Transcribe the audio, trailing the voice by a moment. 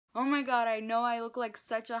Oh my god, I know I look like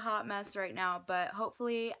such a hot mess right now, but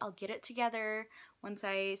hopefully I'll get it together once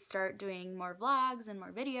I start doing more vlogs and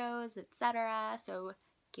more videos, etc. So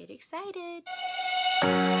get excited.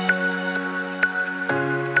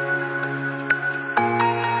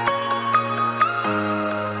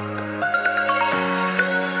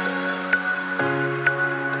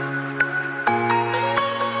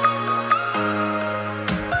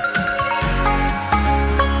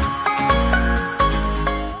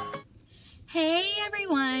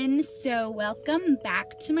 So welcome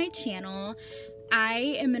back to my channel.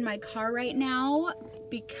 I am in my car right now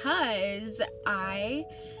because I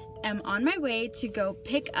am on my way to go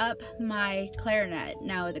pick up my clarinet.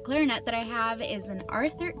 Now the clarinet that I have is an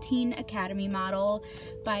R13 Academy model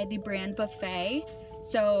by the brand Buffet.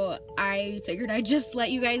 So I figured I'd just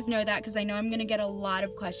let you guys know that because I know I'm gonna get a lot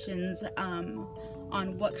of questions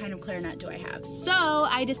on what kind of clarinet do I have. So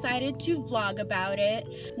I decided to vlog about it.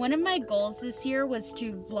 One of my goals this year was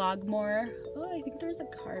to vlog more. Oh, I think there's a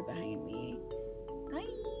car behind me.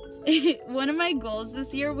 Hi. One of my goals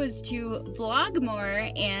this year was to vlog more,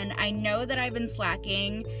 and I know that I've been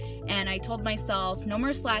slacking, and I told myself no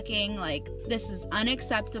more slacking, like this is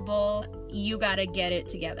unacceptable. You gotta get it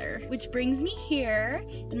together. Which brings me here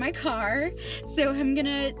in my car. So I'm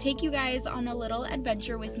gonna take you guys on a little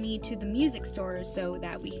adventure with me to the music store so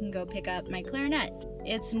that we can go pick up my clarinet.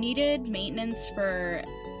 It's needed maintenance for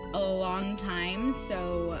a long time,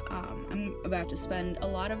 so I'm about to spend a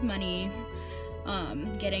lot of money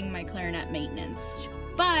getting my clarinet maintenance.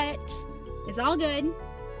 But it's all good,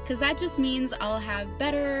 because that just means I'll have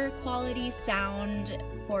better quality sound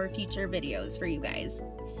for future videos for you guys.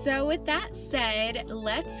 So with that said,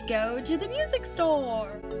 let's go to the music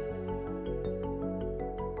store.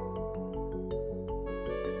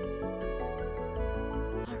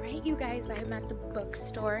 Alright you guys, I'm at the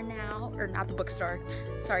bookstore now, or not the bookstore,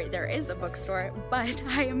 sorry, there is a bookstore, but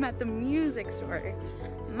I am at the music store.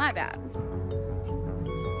 My bad.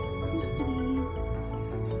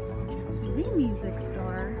 The music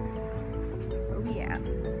store. Oh yeah,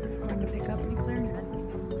 I'm gonna pick up my clarinet.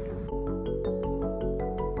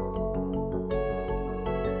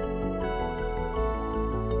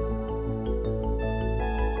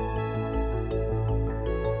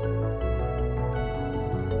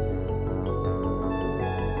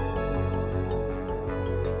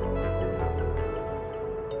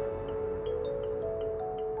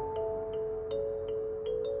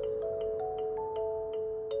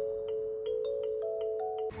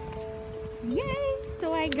 Yay!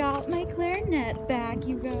 So I got my clarinet back,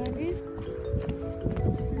 you guys.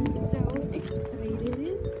 I'm so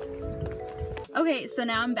excited. Okay, so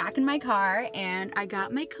now I'm back in my car and I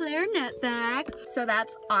got my clarinet back. So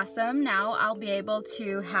that's awesome. Now I'll be able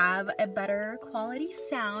to have a better quality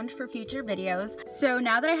sound for future videos. So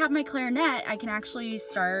now that I have my clarinet, I can actually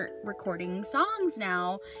start recording songs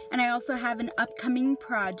now. And I also have an upcoming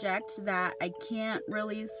project that I can't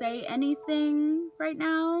really say anything right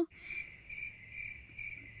now.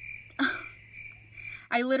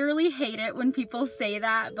 I literally hate it when people say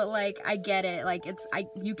that, but like I get it. Like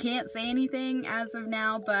you can't say anything as of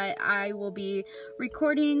now, but I will be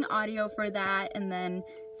recording audio for that and then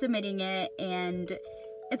submitting it, and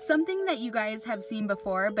it's something that you guys have seen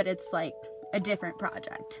before, but it's like a different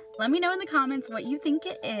project. Let me know in the comments what you think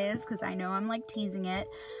it is, because I know I'm like teasing it.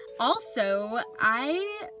 Also,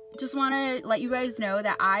 I just want to let you guys know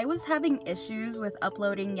that I was having issues with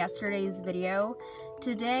uploading yesterday's video.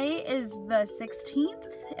 Today is the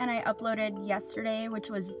 16th, and I uploaded yesterday, which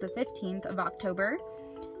was the 15th of October.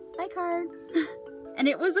 Bye, card. And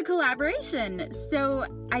it was a collaboration. So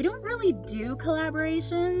I don't really do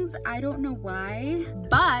collaborations. I don't know why.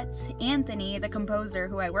 But Anthony, the composer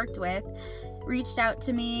who I worked with, reached out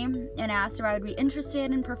to me and asked if I would be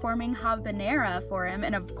interested in performing Habanera for him.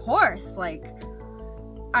 And of course, like,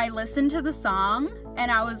 I listened to the song and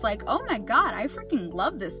I was like, oh my god, I freaking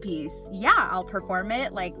love this piece. Yeah, I'll perform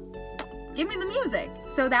it. Like, give me the music.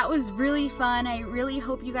 So that was really fun. I really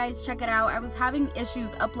hope you guys check it out. I was having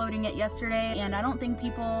issues uploading it yesterday, and I don't think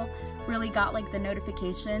people really got like the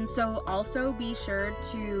notification. So also be sure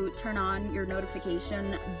to turn on your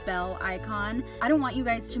notification bell icon. I don't want you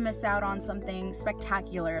guys to miss out on something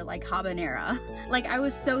spectacular like Habanera. Like, I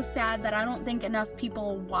was so sad that I don't think enough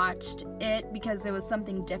people watched it because it was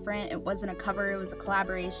something different. It wasn't a cover, it was a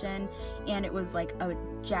collaboration, and it was like a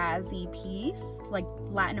jazzy piece, like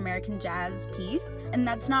Latin American jazz piece, and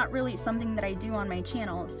that's not really something that I do on my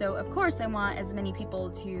channel. So of course I want as many people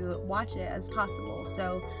to watch it as possible.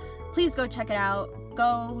 So please go check it out.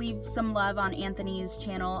 go leave some love on Anthony's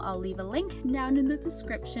channel. I'll leave a link down in the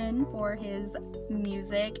description for his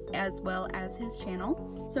music as well as his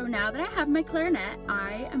channel. So now that I have my clarinet,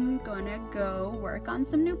 I am gonna go work on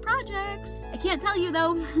some new projects. I can't tell you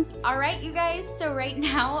though. All right, you guys, so right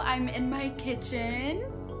now I'm in my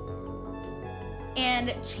kitchen.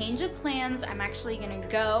 And change of plans, I'm actually gonna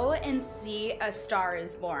go and see A Star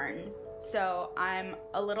Is Born. So I'm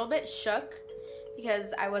a little bit shook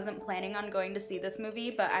because I wasn't planning on going to see this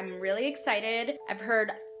movie, but I'm really excited. I've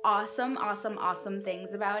heard awesome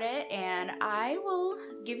things about it, and I will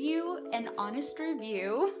give you an honest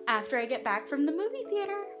review after I get back from the movie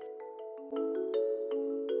theater.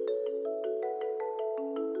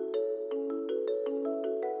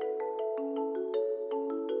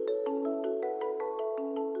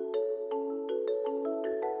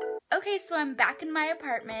 Okay, so I'm back in my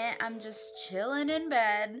apartment. I'm just chilling in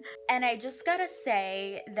bed. And I just gotta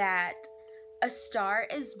say that A Star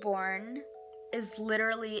Is Born is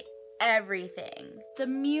literally everything. The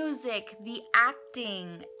music, the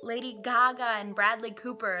acting, Lady Gaga and Bradley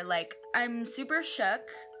Cooper, like, I'm super shook,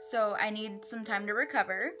 so I need some time to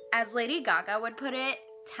recover. As Lady Gaga would put it,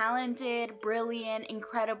 talented, brilliant,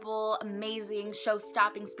 incredible, amazing,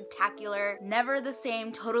 show-stopping, spectacular, never the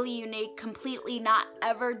same, totally unique, completely not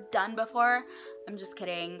ever done before. I'm just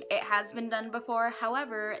kidding. It has been done before.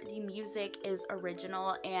 However, the music is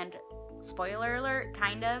original and, spoiler alert,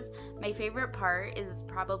 kind of. My favorite part is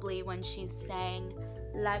probably when she sang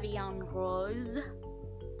La Vie en Rose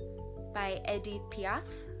by Edith Piaf,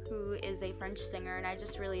 who is a French singer, and I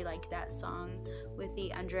just really like that song with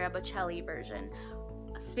the Andrea Bocelli version.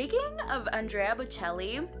 Speaking of Andrea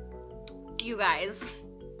Bocelli, you guys,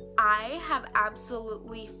 I have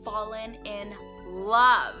absolutely fallen in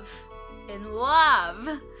love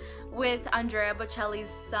with Andrea Bocelli's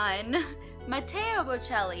son, Matteo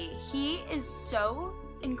Bocelli. He is so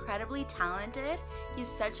incredibly talented. He's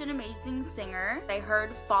such an amazing singer. I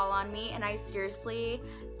heard Fall on Me, and I seriously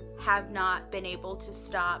have not been able to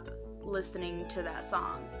stop listening to that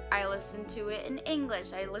song. I listened to it in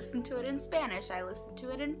English, I listened to it in Spanish, I listened to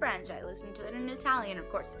it in French, I listened to it in Italian, of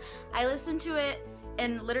course. I listened to it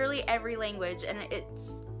in literally every language, and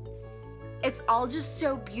it's all just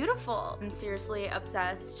so beautiful. I'm seriously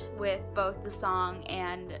obsessed with both the song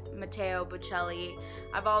and Matteo Bocelli.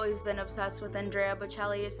 I've always been obsessed with Andrea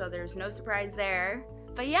Bocelli, so there's no surprise there.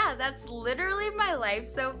 But yeah, that's literally my life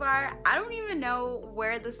so far. I don't even know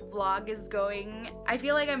where this vlog is going. I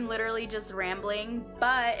feel like I'm literally just rambling,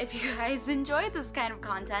 but if you guys enjoy this kind of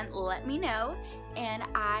content, let me know, and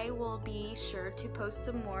I will be sure to post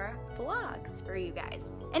some more vlogs for you guys.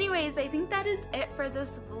 Anyways, I think that is it for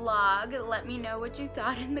this vlog. Let me know what you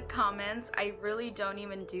thought in the comments. I really don't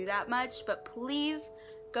even do that much, but please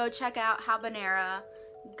go check out Habanera.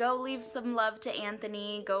 Go leave some love to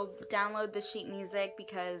Anthony. Go download the sheet music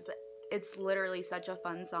because it's literally such a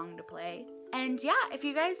fun song to play. And yeah, if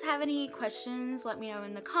you guys have any questions, let me know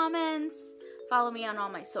in the comments. Follow me on all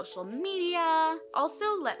my social media. Also,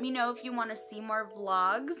 let me know if you want to see more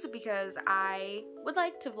vlogs because I would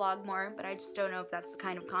like to vlog more, but I just don't know if that's the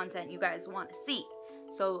kind of content you guys want to see.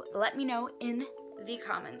 So let me know in the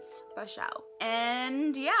comments for sure.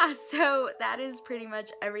 And yeah, so that is pretty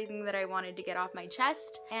much everything that I wanted to get off my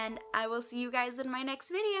chest, and I will see you guys in my next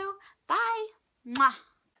video. Bye! Mwah!